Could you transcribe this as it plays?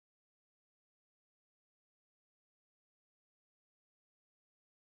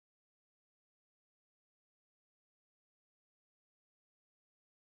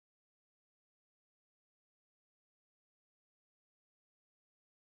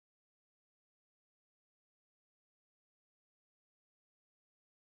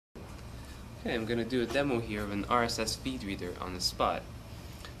Okay, I'm going to do a demo here of an RSS feed reader on the Spot.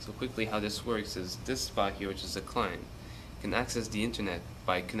 So quickly how this works is this Spot here, which is a client, can access the internet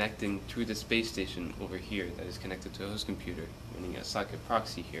by connecting through the base station over here that is connected to a host computer, running a socket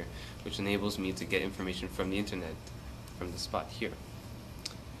proxy here, which enables me to get information from the internet from the Spot here.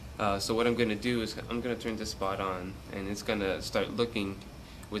 So what I'm going to do is I'm going to turn this Spot on, and it's going to start looking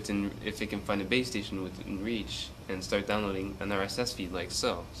within, if it can find a base station within reach, and start downloading an RSS feed like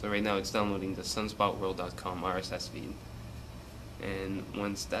so. So right now it's downloading the sunspotworld.com RSS feed, and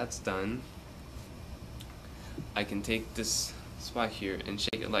once that's done, I can take this Spot here and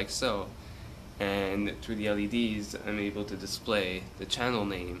shake it like so, and through the LEDs I'm able to display the channel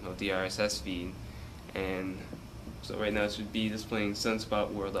name of the RSS feed. And so right now it should be displaying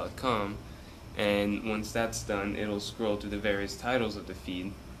sunspotworld.com, and once that's done it'll scroll through the various titles of the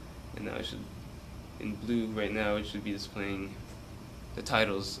feed, and now it should, in blue right now, it should be displaying the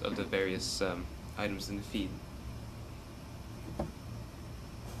titles of the various items in the feed.